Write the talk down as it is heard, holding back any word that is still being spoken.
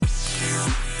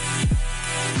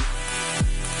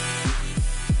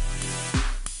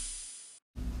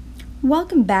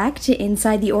welcome back to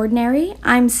Inside the Ordinary.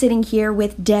 I'm sitting here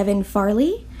with Devin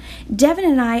Farley. Devin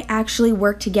and I actually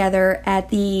worked together at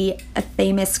the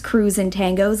famous Cruise and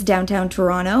Tangos downtown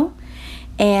Toronto.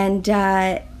 And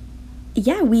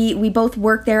we both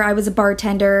worked there. I was a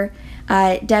bartender.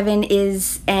 Devin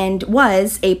is and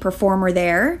was a performer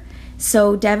there.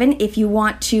 So Devin, if you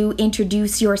want to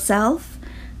introduce yourself,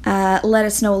 let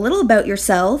us know a little about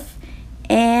yourself,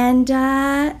 and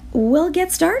we'll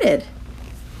get started.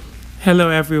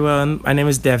 Hello everyone, my name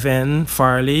is Devin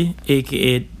Farley,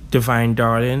 aka Divine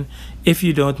Darling. If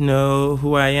you don't know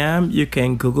who I am, you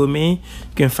can Google me.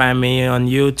 You can find me on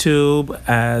YouTube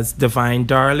as Divine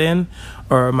Darling,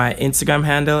 or my Instagram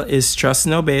handle is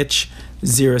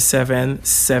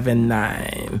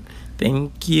trustnobitch0779.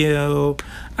 Thank you.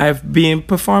 I've been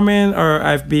performing, or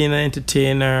I've been an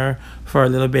entertainer for a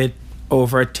little bit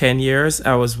over 10 years.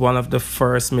 I was one of the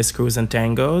first Miss Cruise and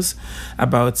Tangos.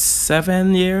 About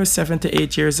 7 to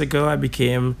 8 years ago, I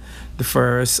became the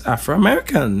first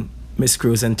Afro-American Miss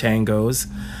Cruise and Tangos.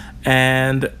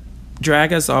 And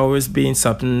drag has always been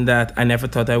something that I never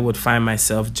thought I would find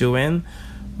myself doing.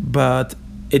 But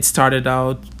it started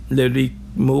out literally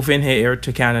moving here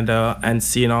to Canada and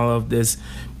seeing all of this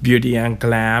beauty and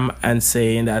glam and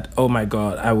saying that, oh my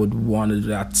God, I would want to do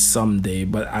that someday,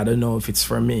 but I don't know if it's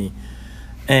for me.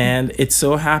 And it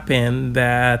so happened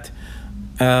that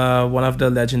one of the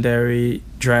legendary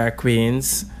drag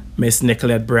queens, Miss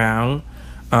Nicolette Brown,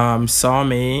 saw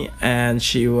me, and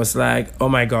she was like, oh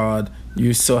my God,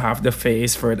 you so have the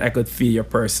face for it. I could feel your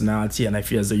personality and I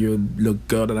feel as though you look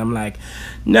good. And I'm like,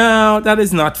 no, that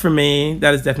is not for me.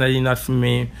 That is definitely not for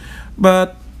me.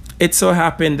 But it so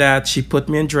happened that she put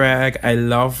me in drag. I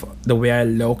love the way I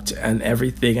looked and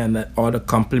everything, and all the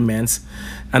compliments.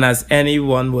 And as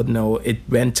anyone would know, it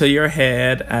went to your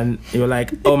head and you're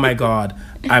like, oh my God,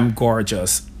 I'm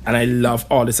gorgeous. And I love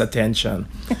all this attention.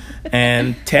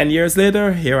 And 10 years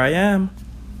later, here I am.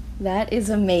 That is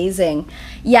amazing.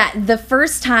 Yeah, the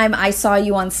first time I saw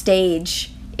you on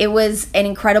stage, it was an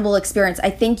incredible experience. I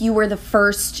think you were the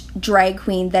first drag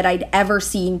queen that I'd ever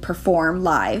seen perform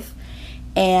live.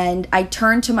 And I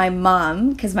turned to my mom,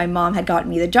 because my mom had gotten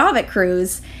me the job at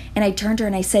Cruise, and I turned to her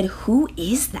and I said, who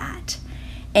is that?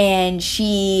 And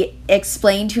she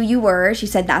explained who you were. She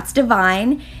said, that's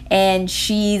Divine, and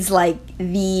she's like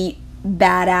the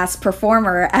badass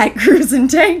performer at Cruise and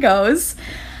Tangos.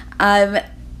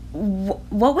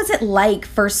 What was it like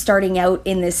first starting out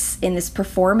in this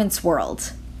performance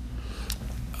world?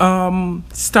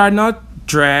 Starting out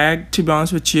drag, to be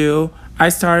honest with you, I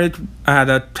started at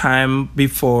a time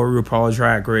before RuPaul's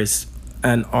Drag Race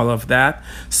and all of that.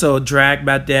 So drag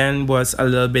back then was a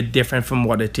little bit different from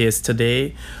what it is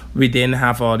today. We didn't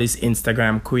have all these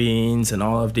Instagram queens and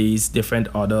all of these different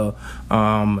other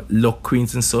look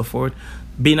queens and so forth.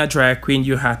 Being a drag queen,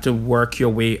 you had to work your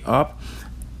way up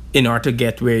in order to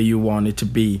get where you wanted to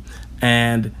be.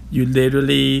 And you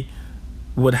literally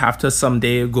would have to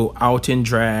someday go out in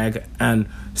drag and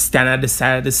stand at the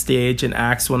side of the stage and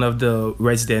ask one of the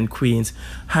resident queens,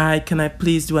 hi, can I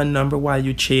please do a number while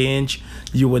you change?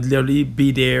 You would literally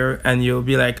be there and you'll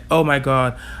be like, oh my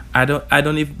God, I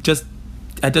just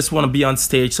want to be on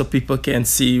stage so people can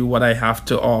see what I have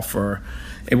to offer.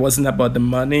 It wasn't about the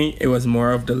money, it was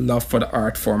more of the love for the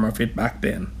art form of it back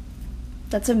then.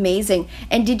 That's amazing.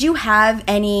 And did you have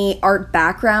any art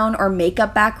background or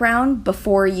makeup background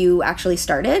before you actually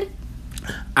started?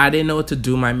 I didn't know to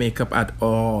do my makeup at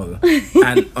all.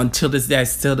 And until this day, I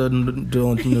still don't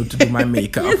know to do my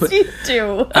makeup. Yes, you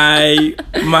do.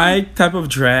 My type of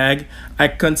drag, I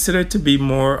consider to be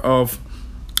more of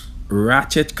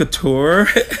ratchet couture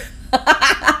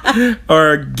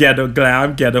or ghetto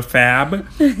glam, ghetto fab.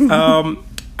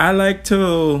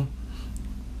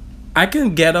 I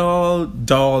can get all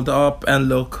dolled up and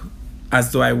look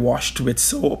as though I washed with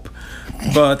soap,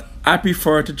 but I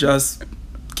prefer to just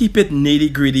keep it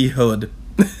nitty-gritty hood.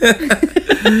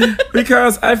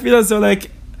 Because I feel as though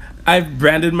like I've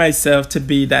branded myself to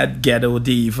be that ghetto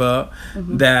diva,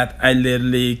 that I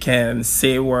literally can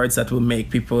say words that will make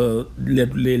people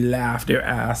literally laugh their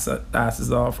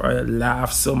asses off, or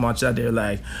laugh so much that they're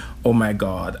like, oh my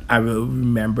God, I will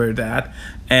remember that.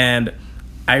 And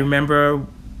I remember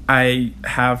I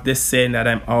have this saying that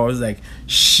I'm always like,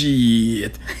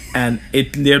 shit. And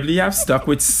it literally have stuck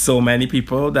with so many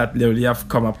people that literally have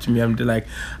come up to me and be like,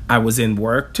 I was in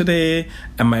work today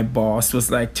and my boss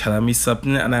was like telling me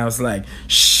something and I was like,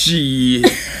 shit.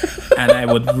 And I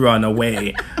would run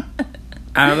away.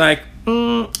 I'm like,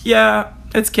 yeah,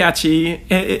 it's catchy.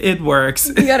 It works.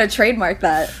 You gotta trademark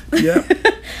that. Yeah.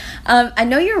 I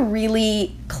know you're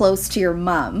really close to your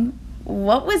mom.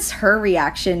 What was her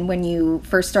reaction when you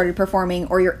first started performing,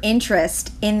 or your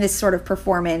interest in this sort of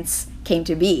performance came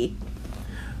to be?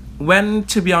 When,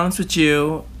 to be honest with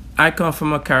you, I come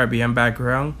from a Caribbean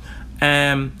background,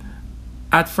 and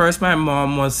at first my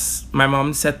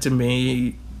mom said to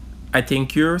me, I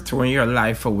think you're throwing your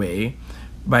life away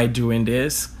by doing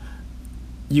this.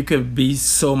 You could be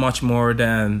so much more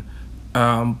than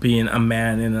being a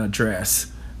man in a dress.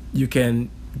 You can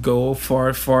go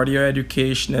for your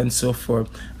education and so forth.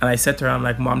 And I said to her, I'm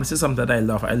like, Mom, this is something that I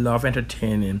love. I love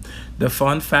entertaining. The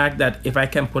fun fact that if I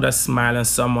can put a smile on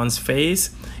someone's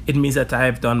face, it means that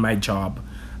I've done my job.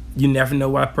 You never know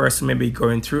what a person may be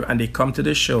going through, and they come to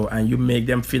the show and you make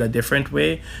them feel a different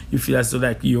way. You feel as though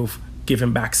like you've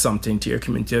given back something to your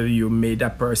community. You made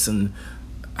that person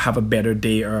have a better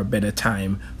day or a better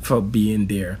time for being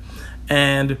there.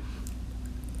 And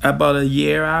about a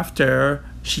year after,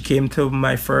 she came to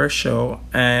my first show,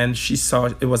 and she saw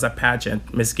it was a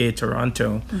pageant, Miss Gay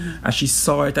Toronto, and she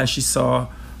saw it, and she saw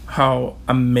how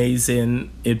amazing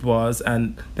it was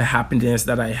and the happiness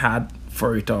that I had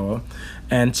for it all.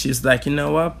 And she's like, you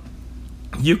know what?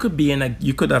 You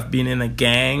could have been in a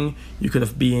gang, you could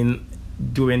have been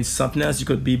doing something else, you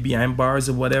could be behind bars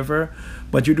or whatever,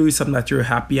 but you're doing something that you're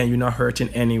happy and you're not hurting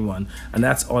anyone, and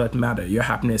that's all that matters. Your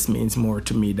happiness means more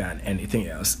to me than anything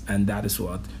else, and that is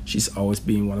what she's always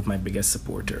been one of my biggest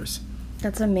supporters.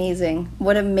 That's amazing.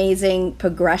 What amazing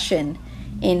progression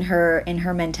in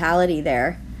her mentality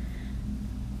there.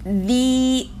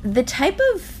 The type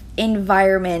of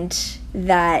environment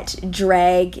that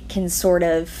drag can sort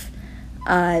of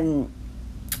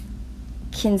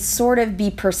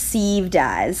be perceived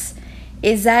as,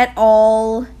 is that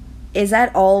all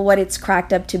what it's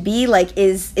cracked up to be? Like,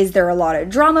 is there a lot of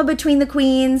drama between the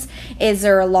queens? Is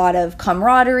there a lot of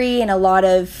camaraderie and a lot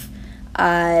of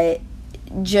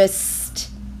just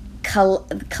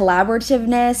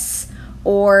collaborativeness,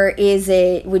 or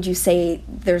would you say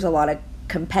there's a lot of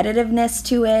competitiveness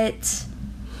to it?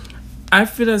 I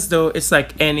feel as though it's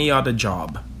like any other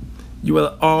job. You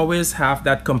will always have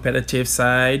that competitive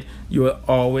side. You will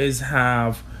always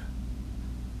have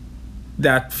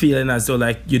that feeling as though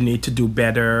like you need to do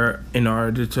better in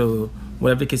order to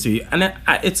whatever the case may be. And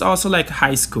it's also like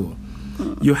high school.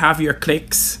 You have your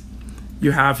cliques.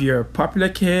 You have your popular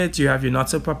kids. You have your not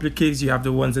so popular kids. You have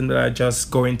the ones that are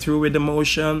just going through with the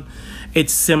motion.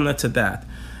 It's similar to that.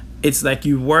 It's like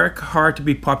you work hard to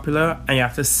be popular, and you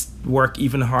have to work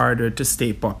even harder to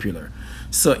stay popular.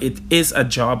 So it is a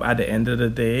job at the end of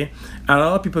the day. And a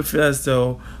lot of people feel as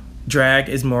though drag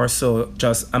is more so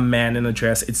just a man in a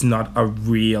dress. It's not a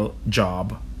real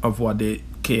job of what they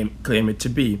claim it to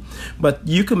be. But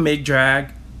you can make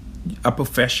drag a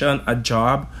profession, a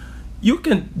job. You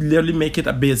can literally make it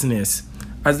a business.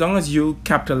 As long as you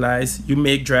capitalize, you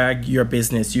make drag your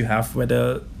business. You have,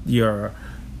 whether your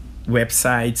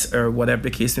websites or whatever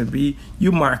the case may be,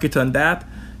 you market on that.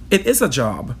 It is a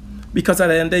job, because at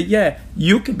the end of the day,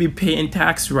 you could be paying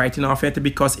tax, writing off it,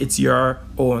 because it's your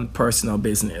own personal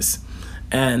business.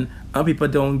 And other people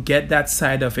don't get that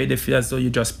side of it. They feel as though you're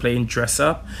just playing dress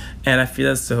up. And I feel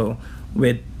as though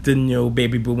with the new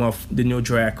baby boom of the new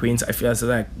drag queens, I feel as though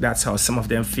like that's how some of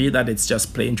them feel, that it's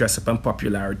just playing dress up and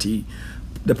popularity,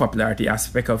 the popularity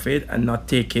aspect of it, and not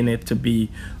taking it to be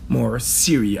more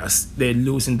serious. They're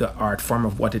losing the art form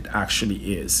of what it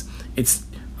actually is. It's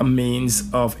a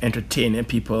means of entertaining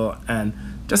people and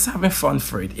just having fun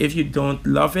for it. If you don't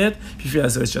love it, if you feel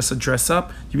as though it's just a dress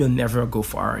up, you will never go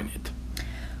far in it.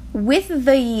 With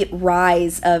the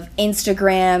rise of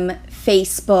Instagram,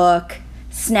 Facebook,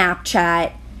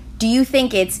 Snapchat, do you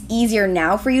think it's easier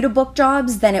now for you to book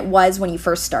jobs than it was when you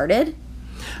first started?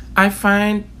 I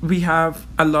find we have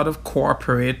a lot of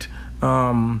corporate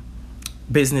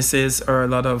businesses, or a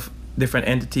lot of different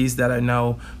entities that are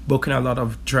now booking a lot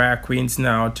of drag queens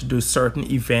now to do certain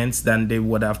events than they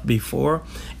would have before.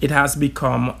 It has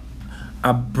become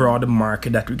a broader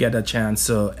market that we get a chance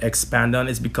to expand on.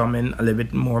 It's becoming a little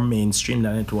bit more mainstream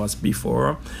than it was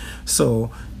before. So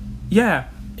yeah,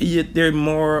 there are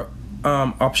more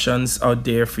options out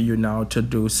there for you now to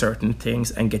do certain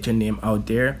things and get your name out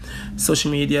there. Social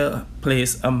media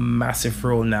plays a massive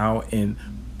role now in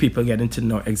people getting to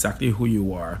know exactly who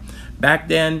you are. Back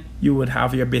then, you would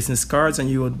have your business cards and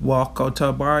you would walk out to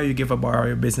a bar, you give a bar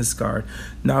your business card.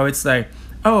 Now it's like,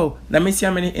 oh, let me see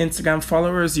how many Instagram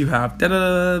followers you have. Da, da,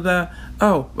 da, da, da.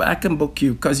 Oh, well, I can book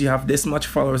you because you have this much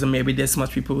followers, and maybe this much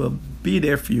people will be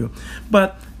there for you.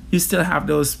 But you still have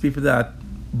those people that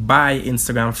buy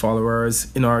Instagram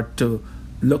followers in order to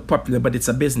look popular, but it's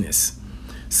a business.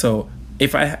 So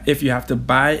if you have to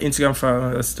buy Instagram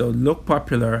followers to look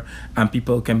popular and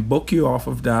people can book you off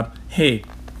of that, hey,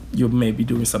 you may be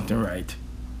doing something right.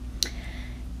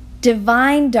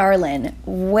 Divine Darlin,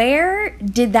 where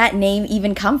did that name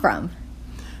even come from?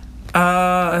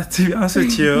 To be honest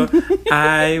with you,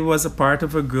 I was a part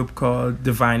of a group called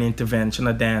Divine Intervention,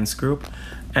 a dance group,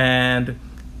 and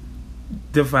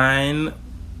Divine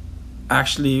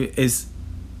actually is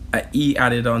a E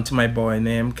added on to my boy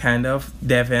name, kind of,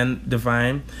 Devin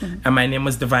Divine. And my name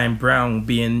was Divine Brown,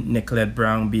 being Nicolette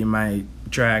Brown, being my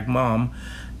drag mom.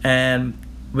 And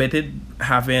with it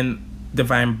having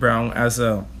Divine Brown as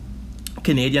a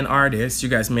Canadian artist, you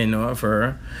guys may know of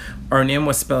her. Our name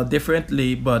was spelled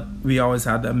differently, but we always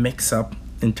had a mix-up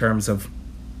in terms of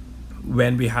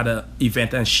when we had an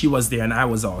event and she was there and I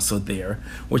was also there,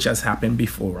 which has happened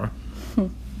before.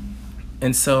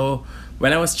 And so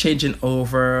when I was changing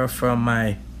over from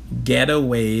my ghetto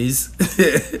ways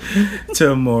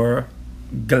to more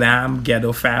glam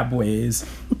ghetto fab ways,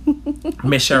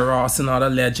 Misha Ross, another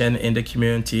legend in the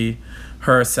community,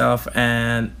 herself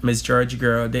and Miss Georgie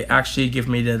Girl, they actually give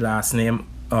me the last name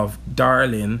of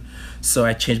Darlin, so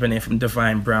I changed my name from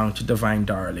Divine Brown to Divine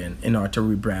Darlin in order to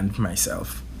rebrand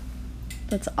myself.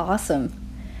 That's awesome.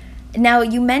 Now,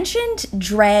 you mentioned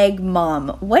drag mom.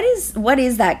 What is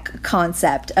that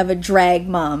concept of a drag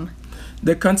mom?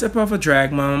 The concept of a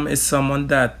drag mom is someone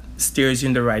that steers you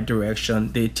in the right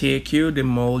direction. They take you, they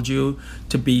mold you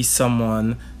to be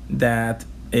someone that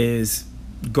is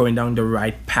going down the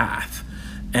right path.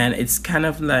 And it's kind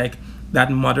of like that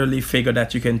motherly figure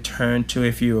that you can turn to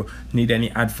if you need any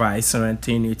advice or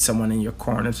anything, you need someone in your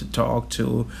corner to talk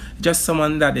to. Just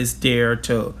someone that is there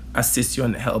to assist you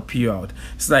and help you out.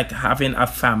 It's like having a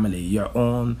family, your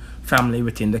own family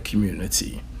within the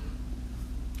community.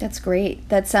 That's great.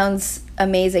 That sounds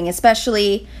amazing,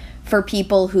 especially for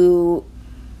people who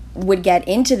would get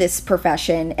into this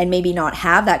profession and maybe not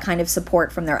have that kind of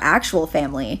support from their actual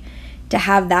family. To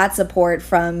have that support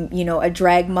from, a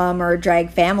drag mom or a drag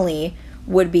family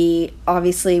would be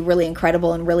obviously really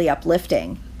incredible and really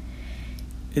uplifting.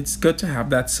 It's good to have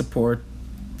that support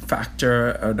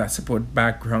factor or that support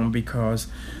background because,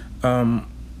 like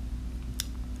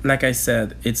I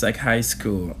said, it's like high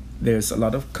school. There's a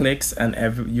lot of cliques and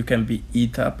you can be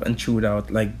eat up and chewed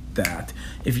out like that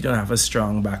if you don't have a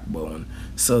strong backbone.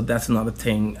 So that's another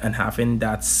thing, and having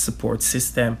that support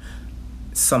system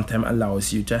sometimes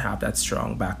allows you to have that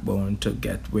strong backbone to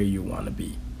get where you want to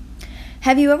be.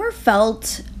 Have you ever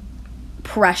felt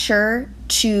pressure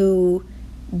to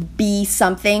be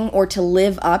something or to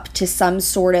live up to some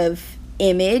sort of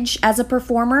image as a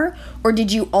performer? Or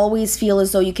did you always feel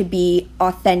as though you could be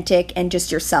authentic and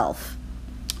just yourself?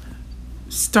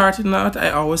 Starting out, I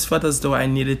always felt as though I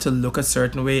needed to look a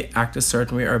certain way, act a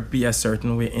certain way, or be a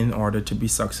certain way in order to be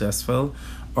successful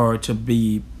or to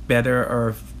be better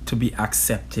or to be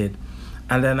accepted.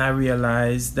 And then I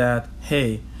realized that,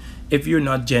 hey, if you're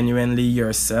not genuinely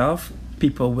yourself,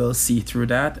 people will see through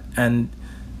that and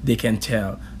they can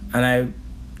tell. And I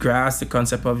grasped the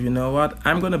concept of, you know what,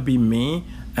 I'm going to be me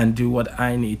and do what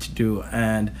I need to do.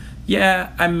 And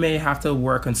yeah, I may have to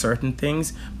work on certain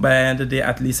things, but at the end of the day,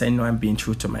 at least I know I'm being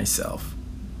true to myself.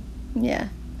 Yeah.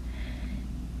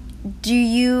 Do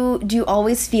you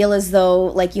always feel as though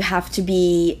like you have to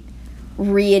be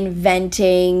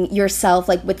reinventing yourself,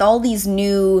 like with all these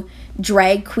new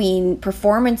drag queen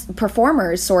performers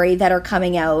that are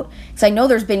coming out? So I know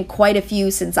there's been quite a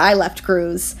few since I left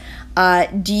Cruise.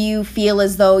 Do you feel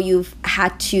as though you've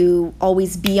had to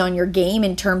always be on your game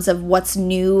in terms of what's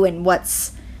new and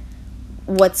what's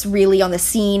really on the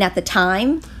scene at the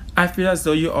time? I feel as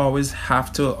though you always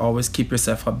have to always keep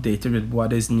yourself updated with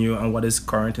what is new and what is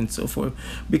current and so forth,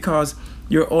 because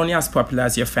you're only as popular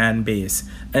as your fan base.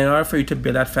 And in order for you to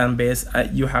build that fan base,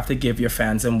 you have to give your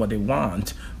fans them what they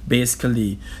want.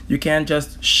 Basically, you can't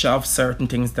just shove certain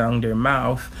things down their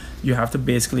mouth. You have to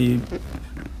basically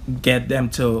get them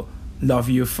to love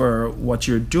you for what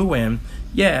you're doing.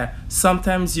 Yeah,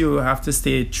 sometimes you have to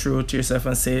stay true to yourself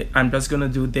and say, I'm just going to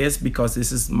do this because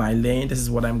this is my lane, this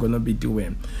is what I'm going to be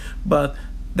doing. But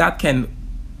that can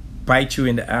bite you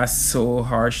in the ass so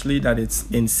harshly that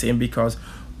it's insane, because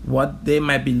what they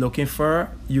might be looking for,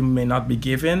 you may not be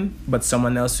given, but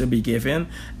someone else will be given,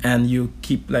 and you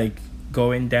keep like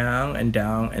going down and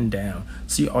down and down.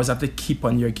 So you always have to keep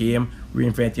on your game,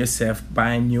 reinvent yourself,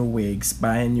 buying new wigs,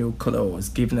 buying new clothes,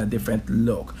 giving a different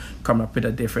look, come up with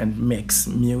a different mix,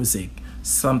 music,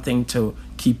 something to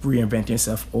keep reinventing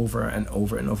yourself over and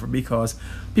over and over, because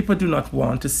people do not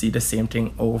want to see the same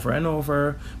thing over and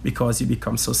over, because you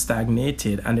become so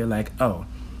stagnated and they're like, oh,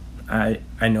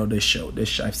 I know this show,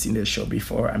 I've seen this show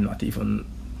before, I'm not even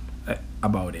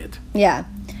about it. Yeah.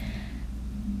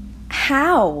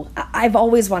 I've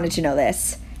always wanted to know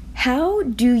this. How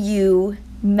do you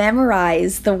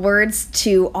memorize the words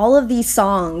to all of these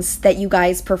songs that you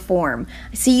guys perform?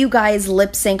 I see you guys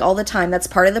lip sync all the time. That's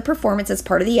part of the performance, that's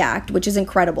part of the act, which is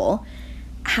incredible.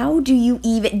 How do you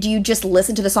just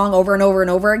listen to the song over and over and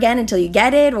over again until you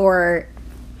get it, or?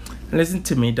 Listen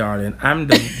to me, darling. I'm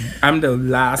the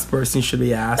last person you should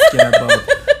be asking about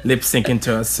lip syncing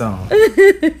to a song.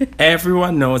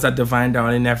 Everyone knows that Divine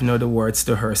Darling never know the words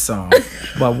to her song.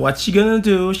 But what she gonna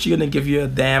do, she gonna give you a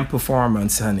damn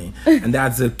performance, honey. And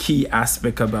that's the key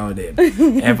aspect about it.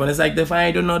 Everyone is like, Divine,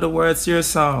 I don't know the words to your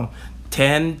song.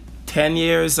 10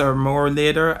 years or more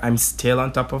later, I'm still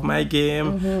on top of my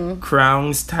game.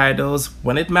 Crowns, titles,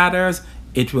 when it matters,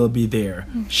 it will be there.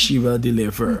 She will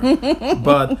deliver.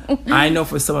 But I know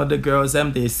for some of the girls,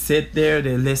 they sit there,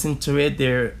 they listen to it,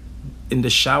 they're in the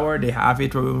shower, they have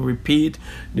it on repeat,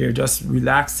 they're just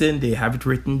relaxing, they have it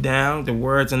written down, the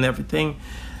words and everything.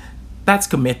 That's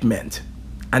commitment,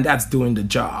 and that's doing the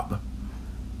job.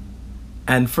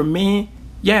 And for me,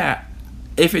 yeah,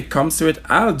 if it comes to it,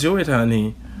 I'll do it,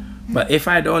 honey. But if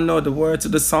I don't know the words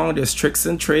of the song, there's tricks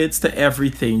and trades to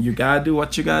everything. You gotta do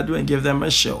what you gotta do and give them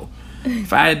a show.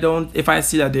 If I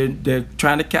see that they're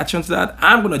trying to catch on to that,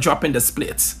 I'm gonna drop in the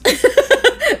splits.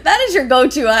 That is your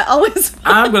go-to.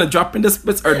 I'm gonna drop in the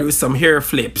splits or do some hair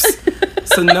flips,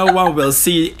 so no one will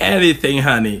see anything,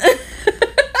 honey.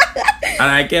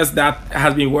 And I guess that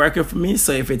has been working for me.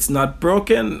 So if it's not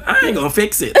broken, I ain't gonna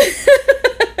fix it.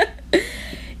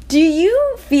 Do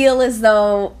you feel as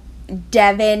though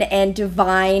Devin and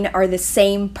Divine are the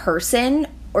same person?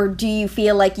 Or do you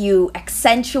feel like you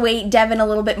accentuate Devin a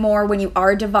little bit more when you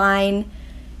are Divine?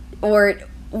 Or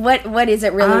what is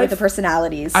it really with the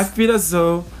personalities? I feel as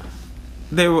though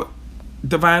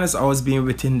Divine has always been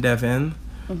within Devin.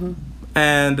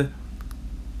 And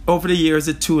over the years,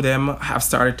 the two of them have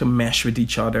started to mesh with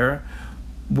each other.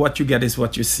 What you get is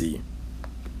what you see.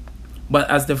 But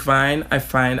as Divine, I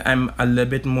find I'm a little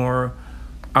bit more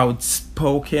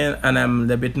outspoken, and I'm a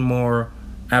little bit more,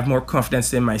 I have more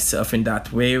confidence in myself in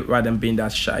that way rather than being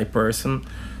that shy person.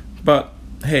 But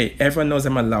hey, everyone knows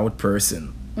I'm a loud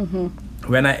person.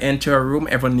 When I enter a room,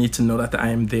 everyone needs to know that I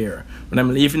am there. When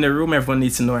I'm leaving the room, everyone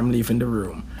needs to know I'm leaving the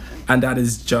room. And that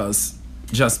is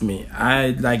just me.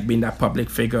 I like being that public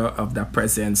figure of that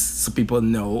presence, so people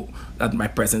know that my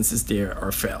presence is there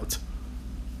or felt.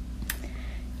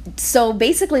 So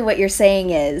basically what you're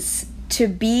saying is, to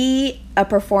be a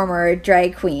performer, a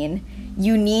drag queen,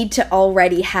 you need to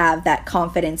already have that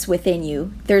confidence within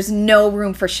you. There's no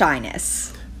room for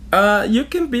shyness. You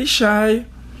can be shy,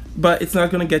 but it's not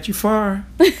going to get you far.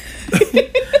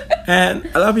 And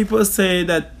a lot of people say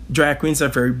that drag queens are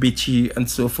very bitchy and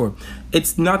so forth.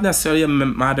 It's not necessarily a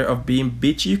matter of being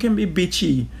bitchy. You can be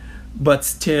bitchy, but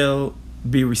still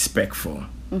be respectful.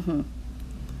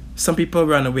 Some people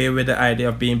run away with the idea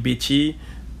of being bitchy,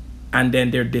 and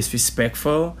then they're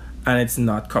disrespectful, and it's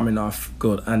not coming off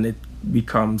good, and it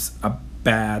becomes a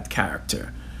bad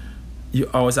character. You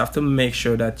always have to make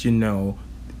sure that you know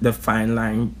the fine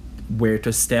line, where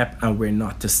to step and where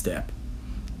not to step.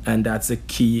 And that's a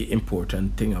key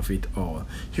important thing of it all.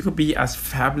 You could be as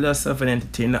fabulous of an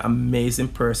entertainer, amazing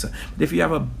person, but if you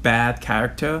have a bad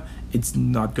character, it's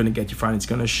not going to get you far. It's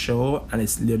going to show, and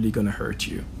it's literally going to hurt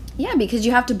you. Yeah, because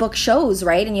you have to book shows,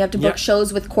 right? And you have to book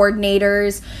shows with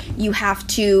coordinators. You have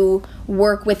to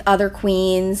work with other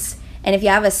queens. And if you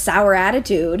have a sour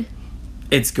attitude,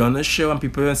 it's going to show, and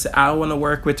people are going to say, I don't want to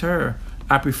work with her.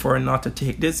 I prefer not to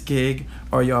take this gig,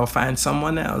 or y'all find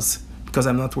someone else, because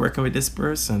I'm not working with this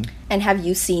person. And have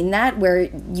you seen that, where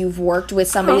you've worked with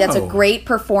somebody that's a great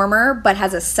performer but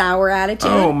has a sour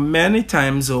attitude? Oh, many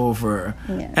times over.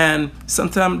 Yeah. And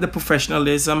sometimes the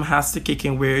professionalism has to kick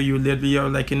in, where you literally are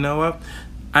like, you know what,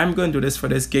 I'm going to do this for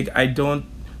this gig. I don't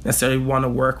necessarily want to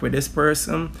work with this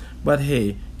person, but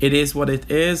hey, it is what it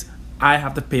is. I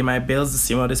have to pay my bills the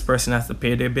same way this person has to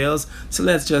pay their bills. So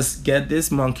let's just get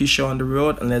this monkey show on the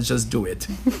road, and let's just do it.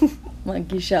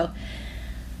 Monkey show.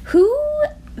 Who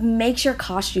makes your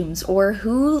costumes, or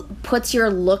who puts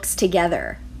your looks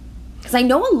together? Because I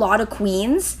know a lot of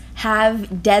queens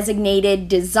have designated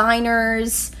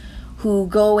designers who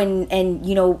go and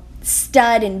you know,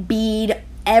 stud and bead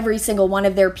every single one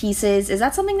of their pieces. Is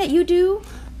that something that you do?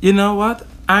 You know what?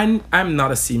 I'm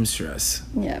not a seamstress.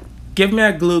 Yeah. Give me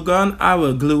a glue gun, I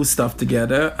will glue stuff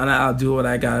together, and I'll do what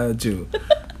I gotta do.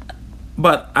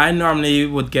 But I normally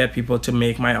would get people to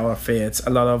make my outfits. A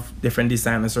lot of different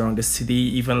designers around the city,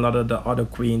 even a lot of the other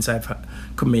queens I've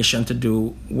commissioned to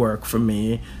do work for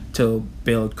me, to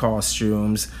build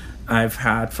costumes. I've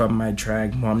had from my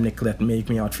drag mom Nicolette make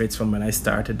me outfits from when I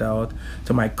started out,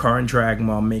 to my current drag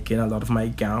mom making a lot of my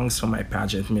gowns for my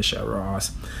pageant, Michelle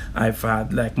Ross. I've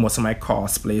had like most of my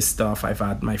cosplay stuff. I've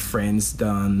had my friends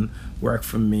done work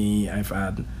for me. I've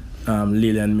had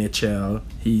Lillian Mitchell.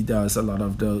 He does a lot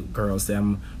of the girls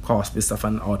them cosplay stuff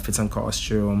and outfits and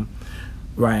costume.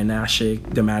 Ryan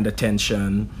Ashik, Demand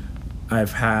Attention.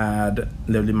 I've had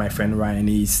literally my friend Ryan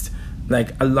East.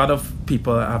 Like a lot of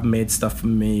people have made stuff for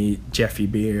me. Jeffy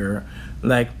Beer.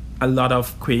 Like a lot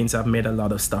of queens have made a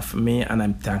lot of stuff for me, and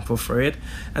I'm thankful for it.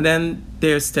 And then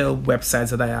there's still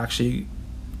websites that I actually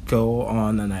go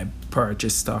on and I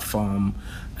purchase stuff from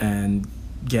and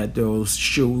get those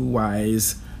shoe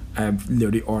wise. I've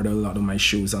literally ordered a lot of my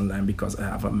shoes online because I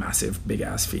have a massive big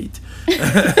ass feet.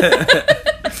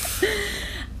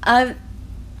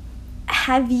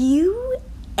 Have you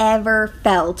ever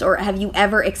felt, or have you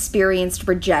ever experienced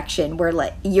rejection where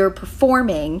like you're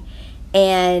performing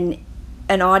and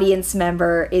an audience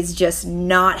member is just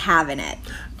not having it?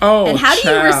 Oh, and how do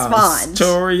you respond?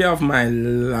 Story of my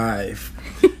life.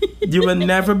 You will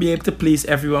never be able to please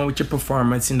everyone with your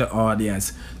performance in the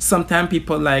audience. Sometimes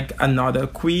people like another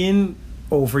queen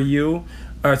over you,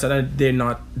 or so that they're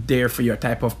not there for your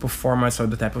type of performance or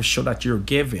the type of show that you're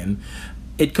giving.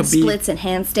 It could be splits and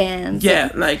handstands.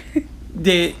 Yeah, like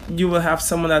you will have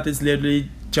someone that is literally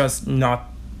just not,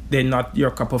 they're not your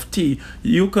cup of tea.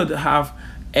 You could have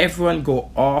everyone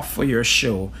go off for your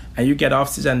show and you get off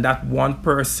stage and that one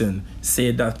person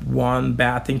say that one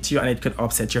bad thing to you and it could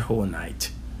upset your whole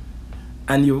night.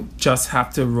 And you just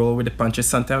have to roll with the punches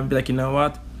sometimes, be like, you know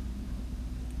what?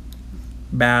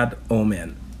 Bad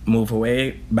omen. Move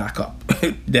away, back up.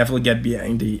 Devil get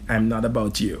behind thee. I'm not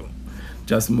about you.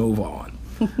 Just move on.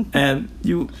 And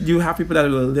you have people that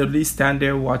will literally stand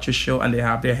there, watch your show, and they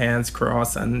have their hands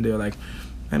crossed and they're like,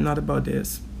 I'm not about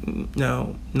this.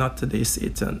 No, not today,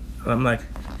 Satan. And I'm like,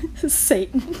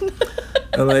 Satan.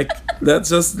 I'm like,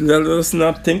 let us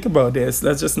not think about this.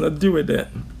 Let's just not do it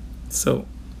then. So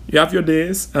you have your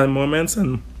days and moments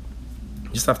and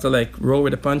you just have to like roll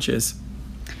with the punches.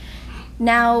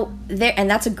 Now, and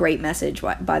that's a great message,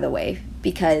 by the way,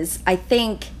 because I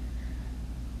think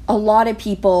a lot of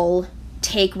people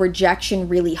take rejection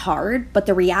really hard, but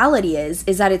the reality is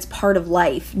that it's part of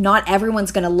life. Not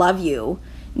everyone's going to love you.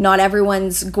 Not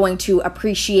everyone's going to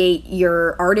appreciate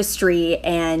your artistry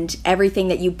and everything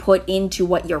that you put into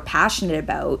what you're passionate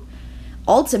about.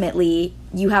 Ultimately,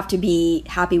 you have to be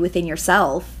happy within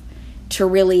yourself to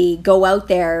really go out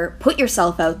there, put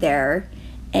yourself out there,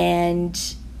 and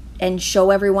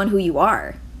show everyone who you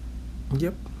are.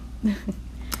 Yep.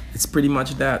 It's pretty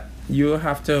much that. You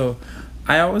have to,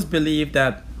 I always believe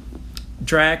that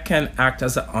drag can act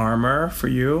as an armor for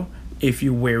you if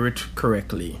you wear it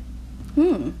correctly.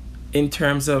 In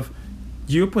terms of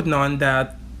you putting on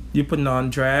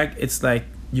drag, it's like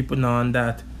you putting on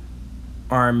that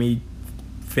army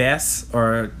vest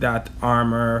or that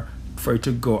armor for you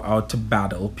to go out to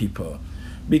battle people.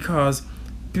 Because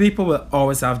people will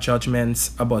always have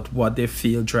judgments about what they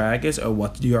feel drag is or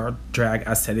what your drag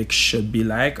aesthetic should be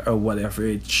like or whatever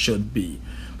it should be.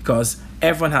 Because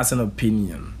everyone has an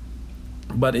opinion.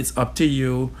 But it's up to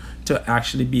you to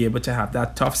actually be able to have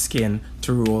that tough skin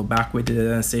to roll back with it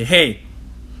and say, hey,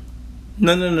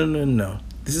 no.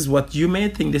 This is what you may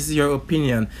think. This is your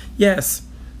opinion. Yes,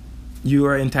 you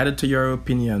are entitled to your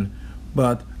opinion.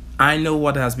 But I know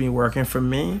what has been working for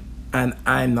me and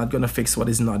I'm not going to fix what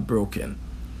is not broken.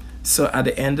 So at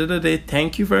the end of the day,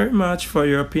 thank you very much for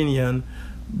your opinion.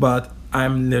 But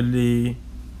I'm literally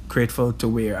grateful to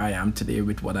where I am today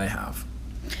with what I have.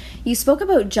 You spoke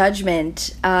about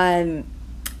judgment. I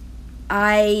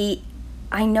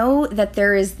know that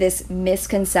there is this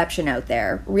misconception out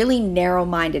there, really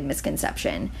narrow-minded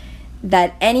misconception,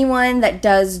 that anyone that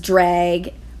does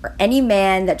drag or any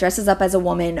man that dresses up as a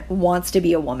woman wants to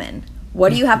be a woman.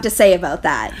 What do you have to say about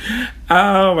that?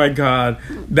 Oh my God.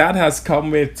 That has come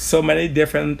with so many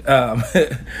different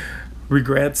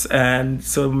regrets and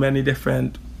so many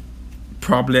different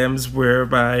problems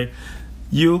whereby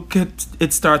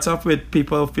it starts off with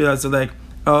people feel as though like,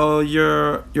 oh,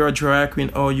 you're a drag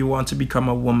queen, oh, you want to become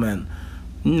a woman.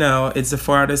 No, it's the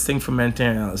farthest thing from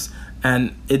anything else.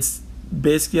 And it's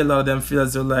basically a lot of them feel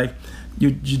as though like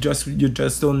you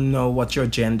just don't know what your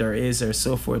gender is or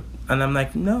so forth. And I'm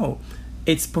like, no,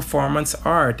 it's performance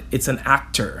art. It's an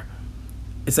actor.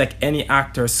 It's like any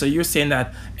actor. So you're saying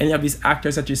that any of these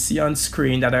actors that you see on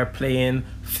screen that are playing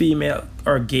female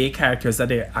or gay characters, that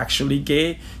they're actually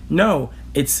gay? No,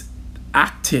 it's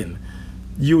acting.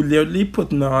 You literally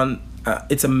putting on,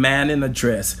 it's a man in a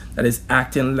dress that is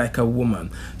acting like a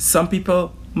woman. Some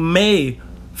people may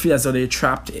feel as though they're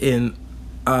trapped in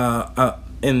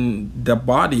the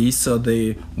body, so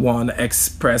they want to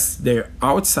express their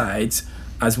outsides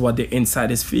as what their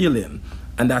inside is feeling,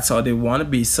 and that's how they want to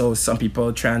be. So some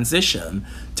people transition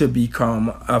to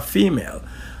become a female.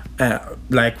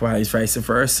 Likewise, vice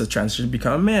versa, transition to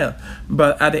become a male.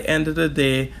 But at the end of the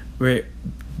day, we're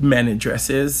men in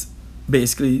dresses,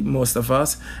 basically most of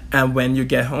us, and when you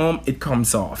get home, it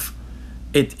comes off.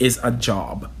 It is a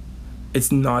job.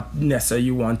 It's not necessarily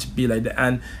you want to be like that,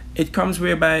 and it comes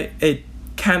whereby it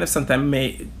kind of sometimes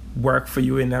may work for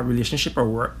you in a relationship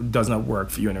or does not work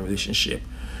for you in a relationship,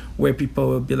 where people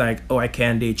will be like, oh, I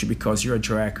can't date you because you're a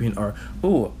drag queen, or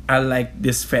oh, I like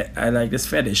this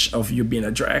fetish of you being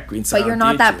a drag queen, so but you're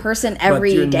not that person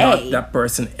every day. But you're not that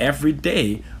person every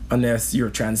day unless you're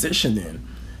transitioning.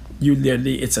 You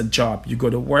literally, it's a job. You go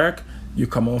to work, you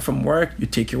come home from work, you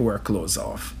take your work clothes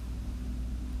off.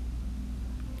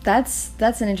 That's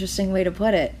an interesting way to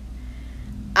put it.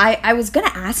 I was going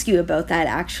to ask you about that,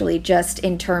 actually, just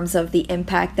in terms of the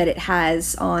impact that it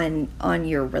has on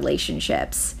your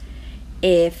relationships.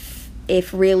 If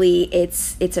really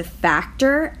it's a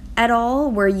factor at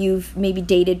all, where you've maybe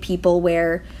dated people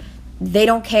where they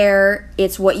don't care,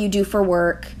 it's what you do for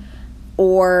work,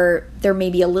 or they're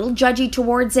maybe a little judgy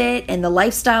towards it and the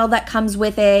lifestyle that comes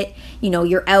with it. You know,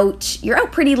 you're out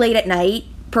pretty late at night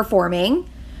performing.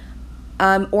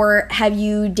 Or have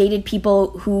you dated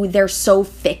people who they're so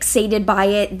fixated by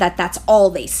it that that's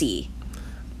all they see?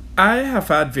 I have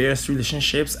had various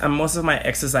relationships, and most of my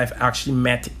exes I've actually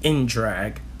met in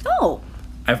drag. Oh.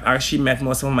 I've actually met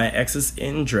most of my exes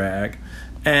in drag,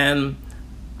 and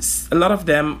a lot of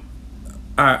them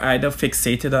are either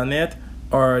fixated on it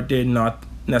or they're not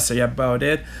necessarily about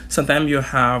it. Sometimes you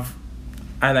have,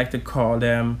 I like to call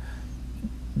them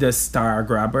the star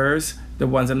grabbers, the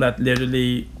ones that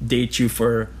literally date you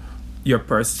for your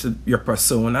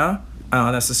persona,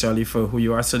 not necessarily for who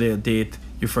you are. So they'll date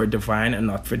you for Divine and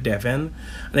not for Devin.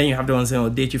 And then you have the ones that will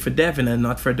date you for Devin and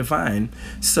not for Divine.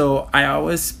 So I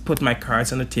always put my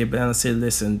cards on the table and I say,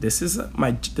 listen, this is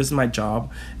my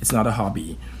job. It's not a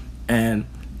hobby, and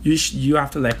you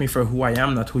have to like me for who I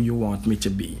am, not who you want me to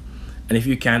be. And if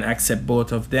you can't accept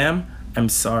both of them, I'm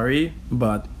sorry,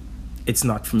 but it's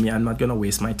not for me. I'm not gonna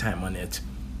waste my time on it.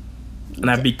 And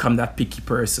I've become that picky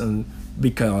person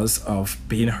because of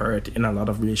being hurt in a lot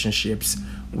of relationships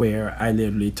where I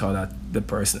literally thought that the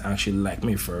person actually liked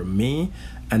me for me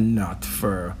and not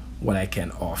for what I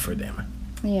can offer them.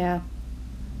 Yeah.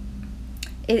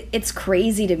 It's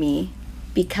crazy to me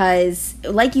because,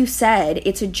 like you said,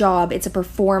 it's a job, it's a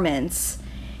performance,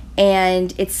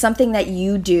 and it's something that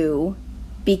you do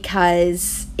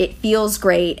because it feels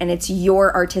great and it's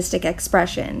your artistic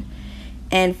expression.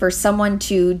 And for someone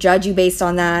to judge you based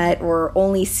on that or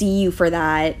only see you for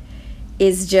that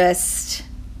is just,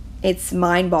 it's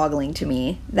mind-boggling to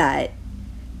me that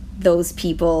those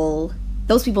people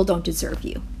don't deserve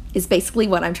you, is basically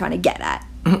what I'm trying to get at.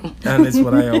 And it's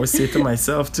what I always say to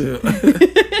myself too.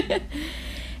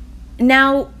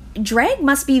 Now, drag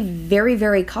must be very,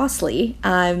 very costly.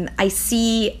 I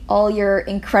see all your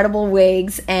incredible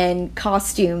wigs and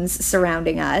costumes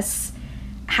surrounding us.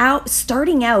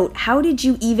 Starting out, how did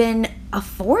you even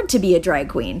afford to be a drag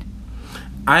queen?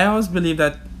 I always believe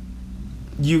that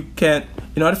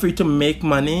in order for you to make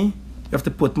money, you have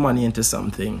to put money into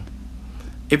something.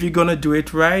 If you're gonna do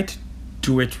it right,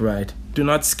 do it right. Do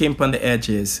not skimp on the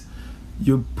edges.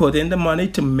 You put in the money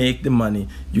to make the money.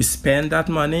 You spend that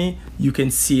money, you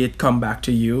can see it come back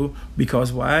to you,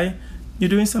 because why? You're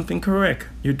doing something correct.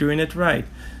 You're doing it right.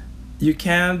 You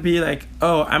can't be like,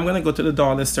 oh, I'm gonna go to the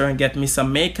dollar store and get me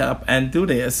some makeup and do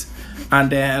this, and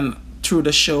then through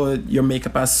the show your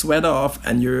makeup has sweat off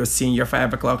and you're seeing your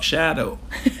 5 o'clock shadow.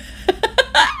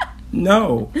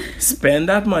 No, spend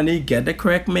that money, get the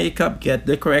correct makeup, get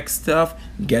the correct stuff,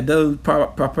 get the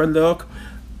proper look,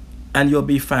 and you'll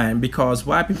be fine. Because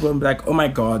why? People will be like, oh my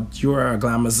god, you're a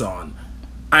glamazon,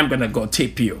 I'm gonna go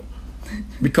tip you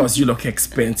because you look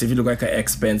expensive, you look like an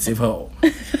expensive hoe.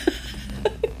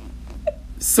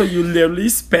 So you literally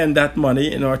spend that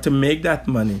money in order to make that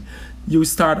money. You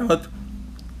start out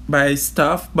by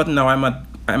stuff, but now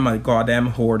I'm a goddamn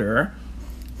hoarder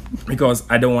because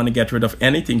I don't want to get rid of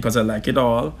anything because I like it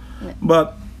all. Yeah.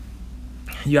 But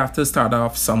you have to start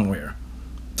off somewhere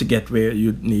to get where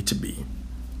you need to be.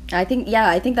 I think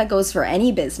that goes for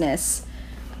any business,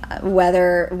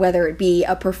 whether it be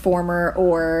a performer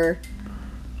or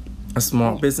a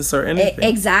small business or anything.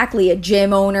 Exactly, a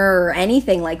gym owner or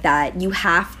anything like that. You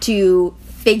have to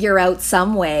figure out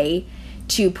some way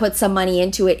to put some money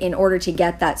into it in order to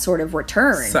get that sort of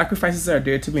return. Sacrifices are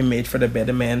there to be made for the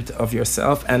betterment of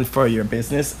yourself and for your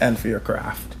business and for your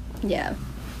craft. Yeah.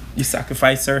 You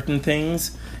sacrifice certain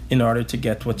things in order to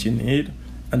get what you need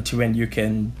until when you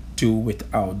can do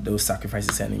without those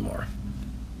sacrifices anymore.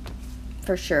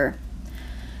 For sure.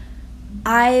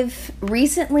 I've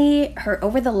recently heard,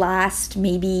 over the last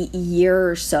maybe year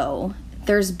or so,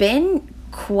 there's been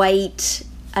quite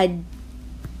a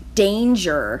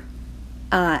dangerous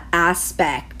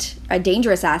aspect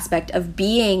of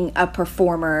being a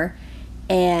performer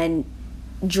and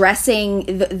dressing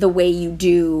the way you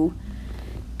do.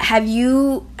 Have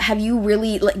you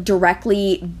really like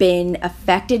directly been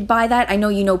affected by that? I know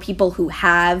you know people who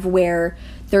have, where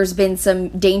there's been some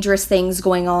dangerous things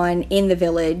going on in the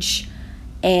village,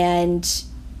 and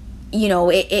you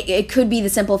know, it could be the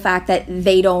simple fact that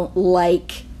they don't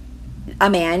like a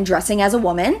man dressing as a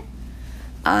woman,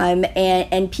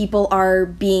 and people are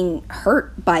being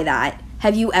hurt by that.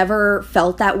 Have you ever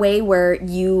felt that way, where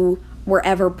you were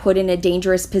ever put in a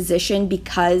dangerous position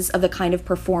because of the kind of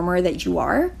performer that you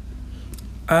are?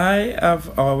 I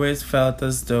have always felt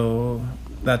as though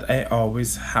that I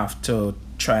always have to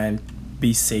try and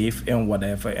be safe in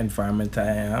whatever environment I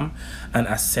am and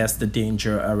assess the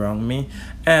danger around me.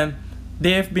 And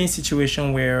there have been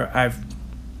situations where I've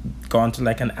gone to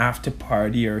like an after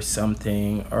party or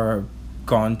something, or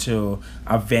gone to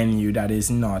a venue that is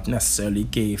not necessarily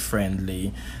gay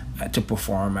friendly to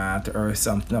perform at or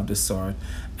something of the sort.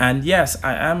 And yes,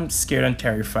 I am scared and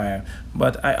terrified,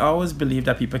 but I always believe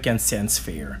that people can sense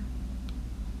fear.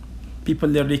 People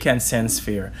literally can sense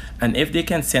fear, and if they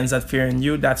can sense that fear in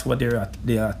you, that's what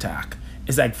they'll attack.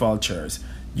 It's like vultures.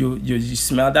 You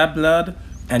smell that blood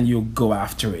and you go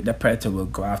after it. The predator will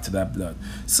go after that blood.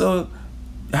 So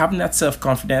having that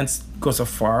self-confidence goes a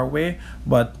far way,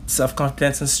 but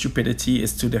self-confidence and stupidity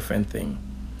is two different things.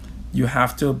 You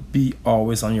have to be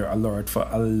always on your alert for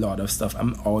a lot of stuff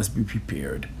and always be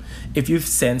prepared. If you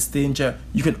sense danger,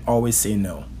 you can always say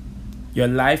no. Your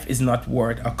life is not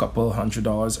worth a couple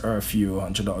 $100 or a few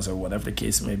 $100 or whatever the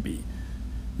case may be.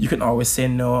 You can always say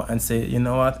no and say, you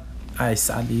know what, I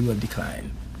sadly will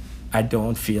decline. I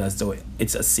don't feel as though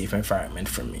it's a safe environment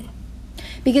for me.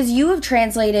 Because you have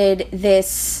translated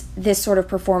this sort of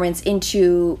performance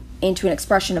into an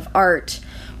expression of art,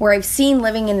 where I've seen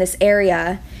living in this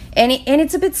area, and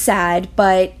it's a bit sad,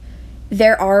 but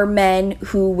there are men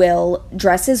who will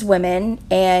dress as women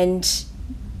and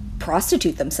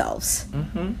prostitute themselves.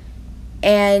 Mm-hmm.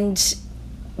 And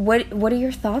what are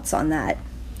your thoughts on that?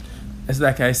 It's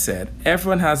like I said,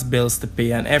 everyone has bills to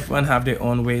pay, and everyone have their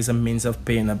own ways and means of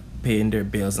paying their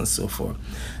bills and so forth.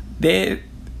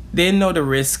 They know the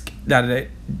risk that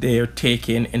they're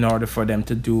taking in order for them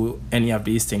to do any of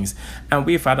these things. And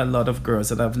we've had a lot of girls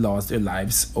that have lost their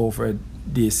lives over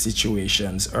these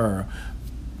situations or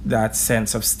that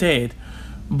sense of state.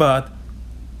 But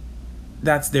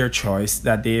that's their choice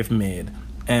that they've made.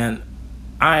 And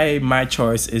my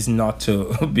choice is not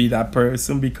to be that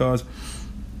person, because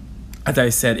as I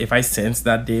said, if I sense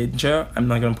that danger, I'm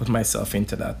not going to put myself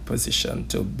into that position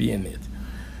to be in it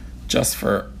just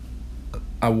for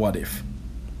a what if.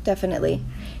 Definitely.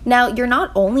 Now, you're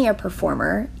not only a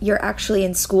performer, you're actually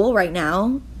in school right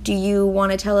now. Do you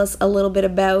want to tell us a little bit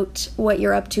about what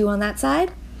you're up to on that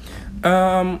side?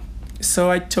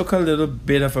 So I took a little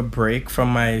bit of a break from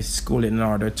my school in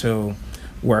order to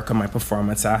work on my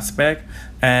performance aspect,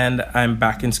 and I'm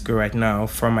back in school right now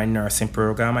for my nursing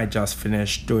program. I just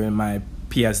finished doing my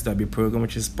PSW program,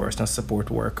 which is personal support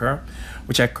worker,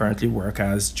 which I currently work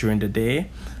as during the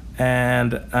day.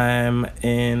 And I'm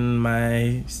in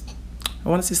my, I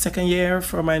want to say, second year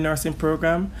for my nursing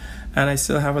program, and I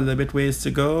still have a little bit ways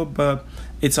to go, but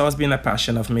it's always been a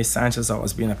passion of me. Science has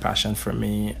always been a passion for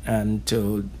me, and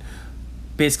to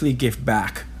basically give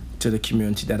back to the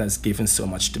community that has given so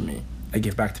much to me. I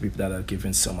give back to people that have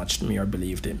given so much to me or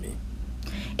believed in me.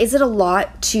 Is it a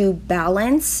lot to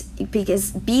balance?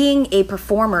 Because being a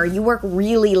performer, you work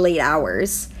really late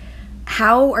hours.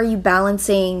 How are you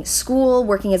balancing school,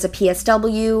 working as a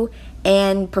PSW,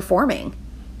 and performing?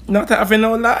 Not having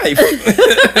no life.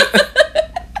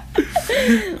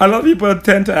 A lot of people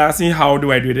tend to ask me, how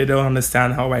do I do it? They don't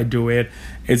understand how I do it.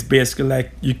 It's basically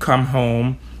like you come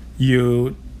home,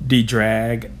 you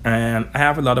de-drag, and I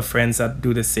have a lot of friends that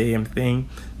do the same thing,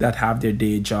 that have their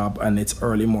day job and it's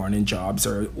early morning jobs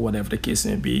or whatever the case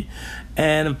may be.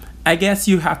 And I guess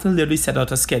you have to literally set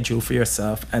out a schedule for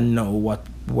yourself and know what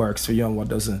works for you and what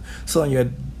doesn't. So on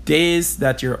your days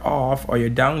that you're off or your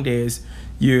down days,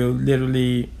 you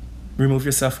literally remove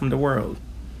yourself from the world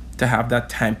to have that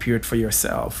time period for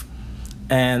yourself.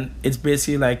 And it's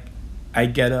basically like I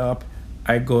get up,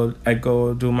 I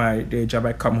go do my day job.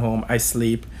 I come home, I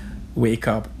sleep, wake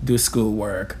up, do school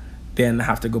work, then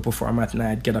have to go perform at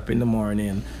night, get up in the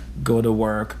morning, go to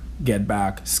work, get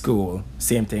back, school,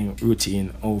 same thing,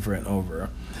 routine over and over.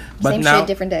 But Same now, shit,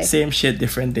 different day. Same shit,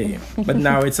 different day. But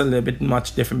now it's a little bit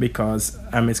much different because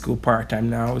I'm in school part time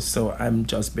now, so I'm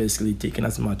just basically taking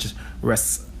as much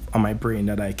rest on my brain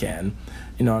that I can,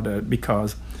 in order,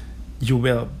 because you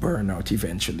will burn out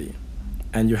eventually,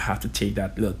 and you have to take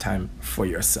that little time for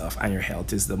yourself. And your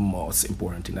health is the most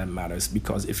important thing that matters,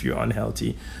 because if you're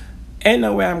unhealthy, ain't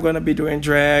no way I'm gonna be doing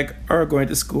drag or going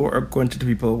to school or going to the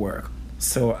people work.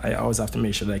 So I always have to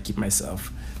make sure that I keep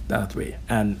myself that way.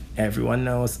 And everyone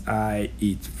knows I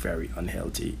eat very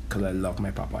unhealthy because I love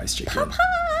my Popeyes chicken.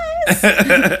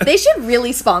 Popeyes! They should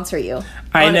really sponsor you.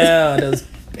 I know, those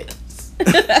bits.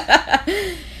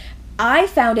 I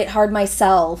found it hard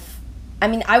myself. I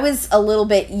mean, I was a little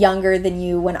bit younger than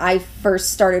you when I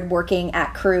first started working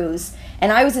at Cruise,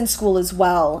 and I was in school as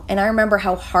well. And I remember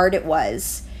how hard it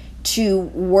was to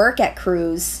work at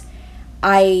Cruise.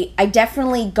 I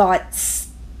definitely got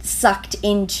sucked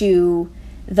into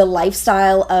the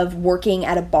lifestyle of working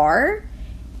at a bar,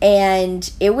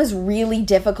 and it was really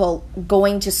difficult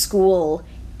going to school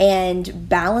and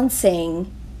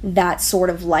balancing that sort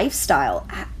of lifestyle.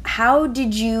 How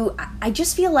did you, I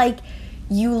just feel like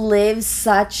you live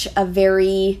such a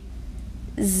very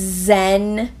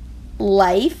zen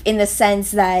life, in the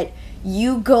sense that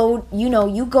you go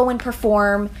and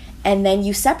perform, and then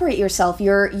you separate yourself,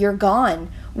 you're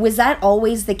gone. Was that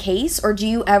always the case, or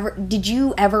did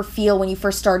you ever feel when you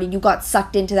first started you got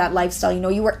sucked into that lifestyle?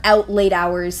 You were out late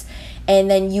hours, and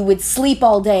then you would sleep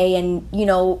all day, and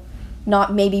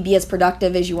not maybe be as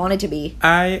productive as you wanted to be.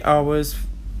 I always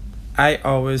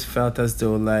felt as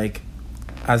though, like,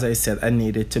 as I said, I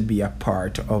needed to be a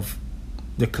part of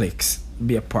the cliques,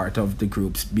 be a part of the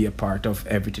groups, be a part of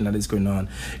everything that is going on,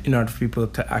 in order for people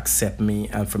to accept me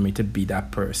and for me to be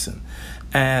that person.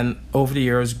 And over the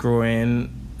years,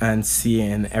 growing and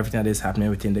seeing everything that is happening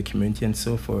within the community and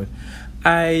so forth,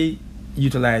 I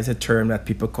utilize a term that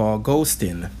people call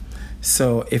ghosting.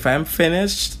 So if I'm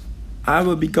finished, I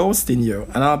will be ghosting you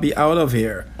and I'll be out of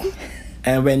here.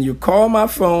 And when you call my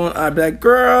phone, I'll be like,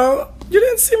 girl, you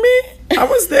didn't see me? I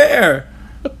was there.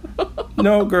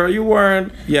 No, girl, you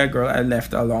weren't. Yeah, girl, I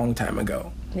left a long time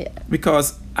ago. Yeah.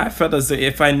 Because I felt as though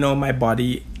if I know my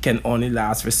body can only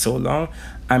last for so long,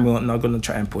 I'm not going to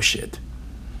try and push it,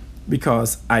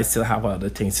 because I still have other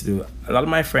things to do. A lot of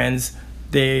my friends,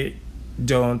 they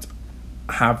don't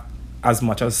have as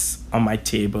much as on my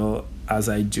table as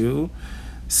I do.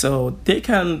 So they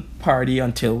can party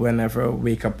until whenever,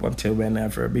 wake up until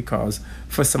whenever, because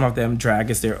for some of them, drag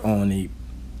is their only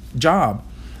job.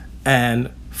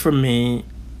 And for me,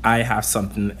 I have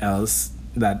something else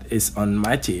that is on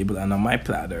my table and on my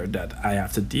platter that I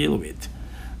have to deal with.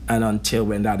 And until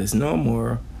when that is no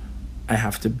more, I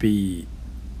have to be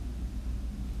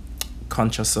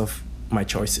conscious of my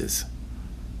choices.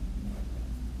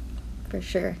 For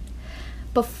sure.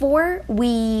 Before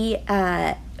we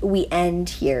end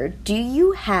here, do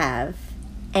you have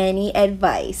any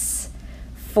advice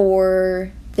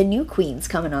for the new queens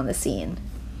coming on the scene?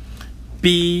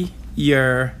 Be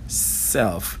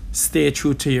yourself. Stay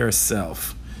true to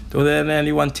yourself. Don't let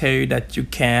anyone tell you that you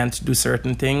can't do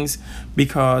certain things,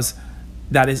 because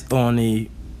that is only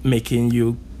making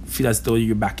you feel as though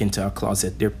you're back into a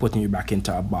closet. They're putting you back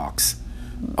into a box.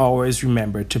 Always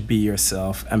remember to be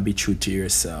yourself and be true to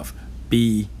yourself.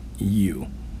 Be you.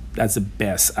 That's the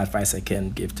best advice I can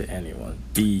give to anyone.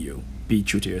 Be you. Be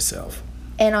true to yourself.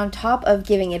 And on top of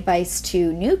giving advice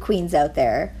to new queens out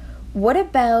there, what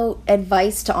about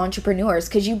advice to entrepreneurs?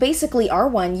 Because you basically are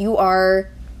one.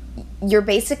 You're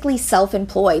basically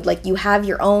self-employed. Like, you have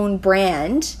your own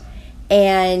brand,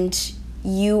 and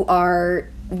you are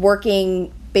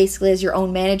working basically as your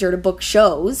own manager to book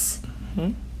shows.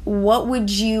 Mm-hmm.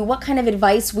 What kind of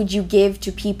advice would you give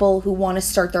to people who want to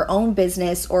start their own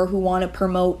business, or who want to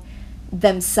promote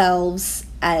themselves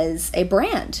as a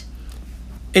brand?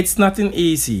 It's nothing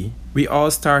easy. We all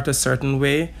start a certain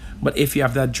way, but if you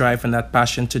have that drive and that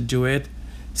passion to do it,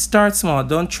 start small.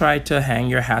 Don't try to hang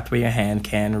your hat where your hand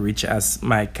can reach, as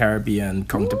my Caribbean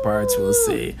counterparts will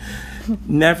say.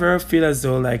 Never feel as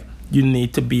though like you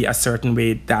need to be a certain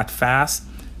way that fast.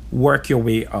 Work your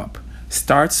way up.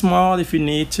 Start small if you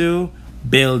need to.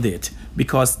 Build it,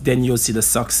 because then you'll see the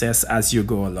success as you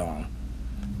go along.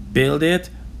 Build it.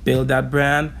 Build that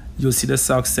brand. You'll see the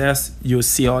success. You'll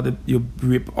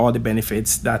reap all the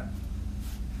benefits that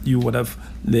you would have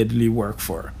literally worked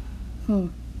for.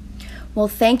 Well,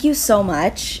 thank you so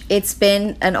much. It's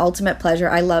been an ultimate pleasure.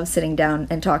 I love sitting down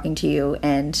and talking to you,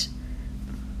 and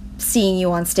seeing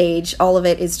you on stage. All of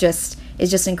it is just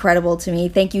incredible to me.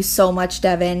 Thank you so much,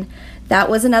 Devin. That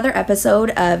was another episode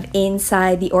of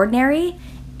Inside the Ordinary,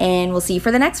 and we'll see you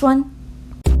for the next one.